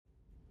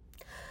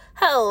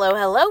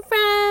Hello,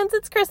 friends.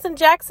 It's Kristen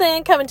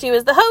Jackson coming to you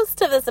as the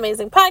host of this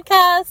amazing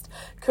podcast,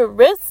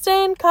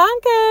 Kristen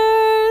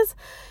Conquers.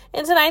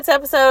 In tonight's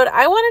episode,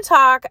 I want to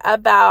talk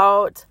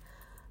about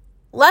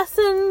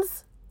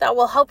lessons that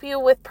will help you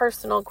with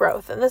personal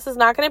growth. And this is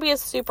not going to be a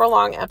super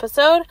long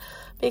episode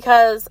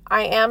because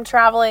I am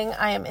traveling.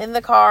 I am in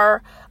the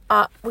car.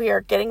 We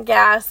are getting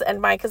gas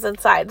and Mike is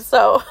inside.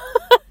 So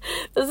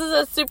this is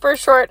a super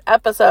short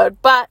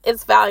episode, but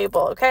it's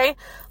valuable, okay?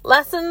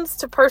 Lessons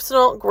to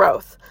personal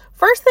growth.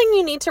 First thing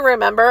you need to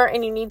remember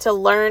and you need to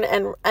learn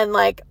and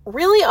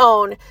really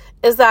own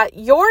is that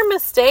your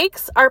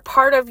mistakes are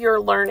part of your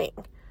learning.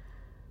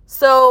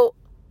 So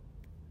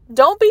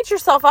don't beat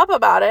yourself up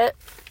about it.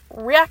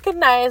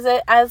 Recognize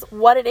it as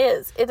what it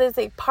is. It is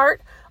a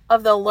part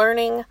of the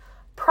learning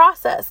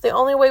process. The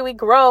only way we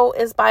grow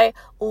is by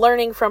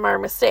learning from our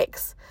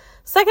mistakes.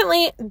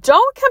 Secondly,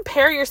 don't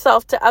compare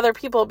yourself to other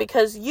people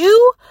because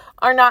you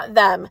are not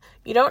them.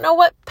 You don't know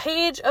what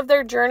page of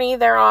their journey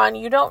they're on.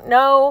 You don't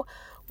know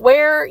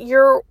where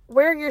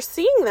you're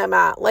seeing them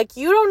at. Like,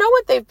 you don't know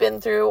what they've been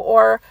through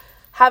or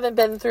haven't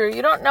been through.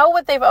 You don't know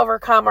what they've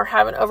overcome or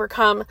haven't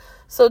overcome.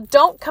 So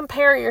don't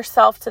compare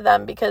yourself to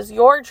them because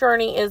your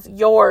journey is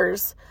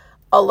yours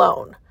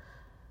alone.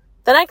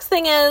 The next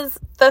thing is,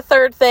 the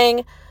third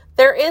thing,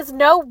 there is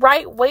no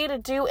right way to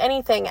do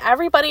anything.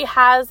 Everybody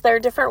has their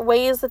different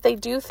ways that they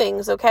do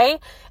things, okay?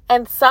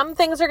 And some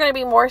things are going to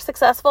be more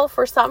successful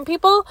for some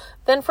people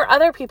than for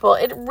other people.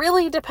 It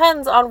really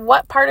depends on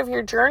what part of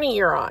your journey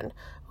you're on,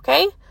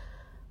 okay?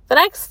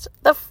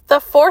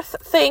 The fourth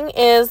thing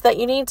is that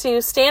you need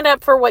to stand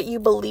up for what you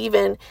believe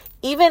in,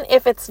 even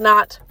if it's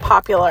not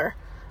popular,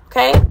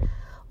 okay?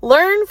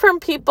 Learn from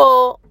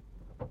people.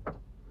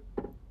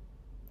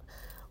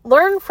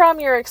 Learn from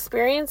your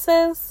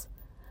experiences,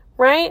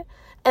 right?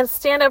 And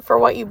stand up for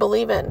what you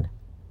believe in.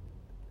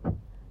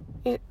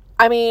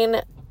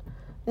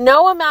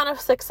 No amount of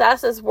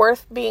success is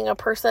worth being a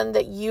person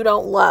that you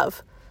don't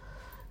love.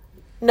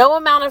 No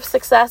amount of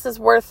success is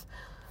worth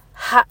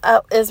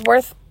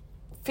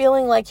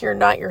feeling like you're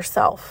not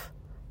yourself.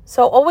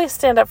 So always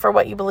stand up for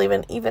what you believe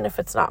in, even if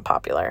it's not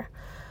popular.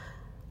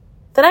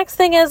 The next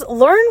thing is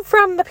learn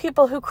from the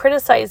people who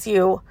criticize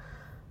you.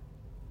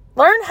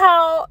 Learn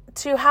how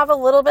to have a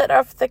little bit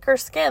of thicker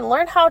skin.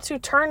 Learn how to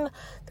turn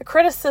the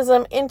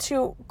criticism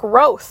into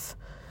growth.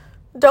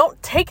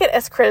 Don't take it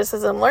as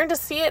criticism. Learn to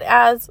see it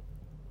as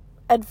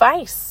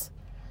advice.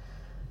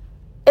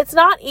 It's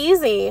not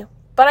easy,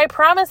 but I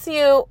promise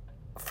you,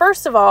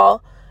 first of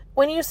all,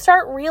 when you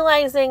start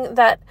realizing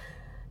that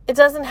it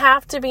doesn't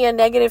have to be a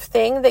negative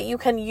thing, that you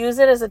can use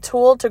it as a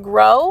tool to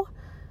grow,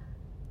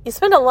 you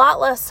spend a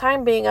lot less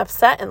time being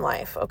upset in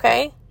life,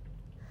 okay?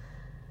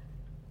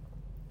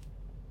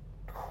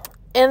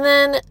 And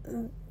then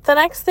the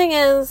next thing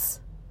is,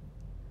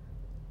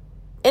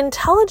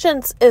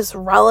 intelligence is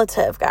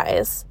relative,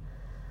 guys,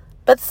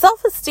 but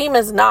self-esteem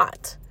is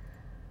not.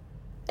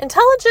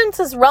 Intelligence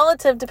is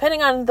relative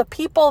depending on the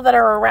people that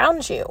are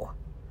around you,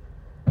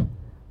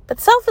 but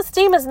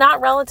self-esteem is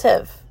not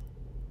relative.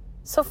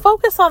 So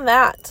focus on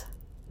that.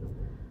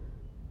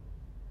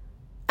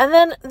 And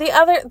then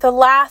the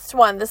last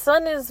one, this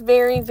one is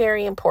very,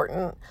 very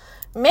important.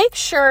 Make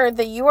sure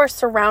that you are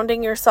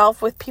surrounding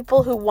yourself with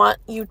people who want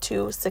you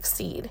to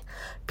succeed.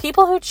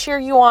 People who cheer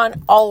you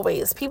on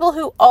always. People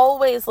who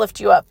always lift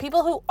you up.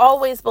 People who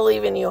always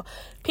believe in you.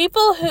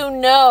 People who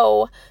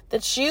know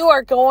that you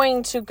are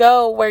going to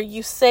go where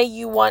you say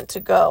you want to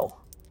go.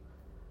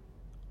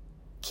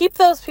 Keep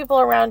those people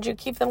around you.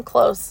 Keep them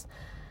close.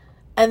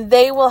 And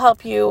they will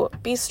help you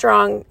be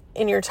strong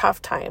in your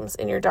tough times,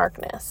 in your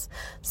darkness.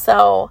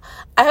 So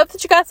I hope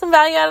that you got some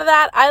value out of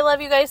that. I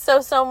love you guys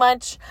so, so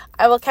much.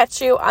 I will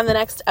catch you on the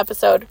next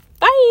episode.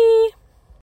 Bye.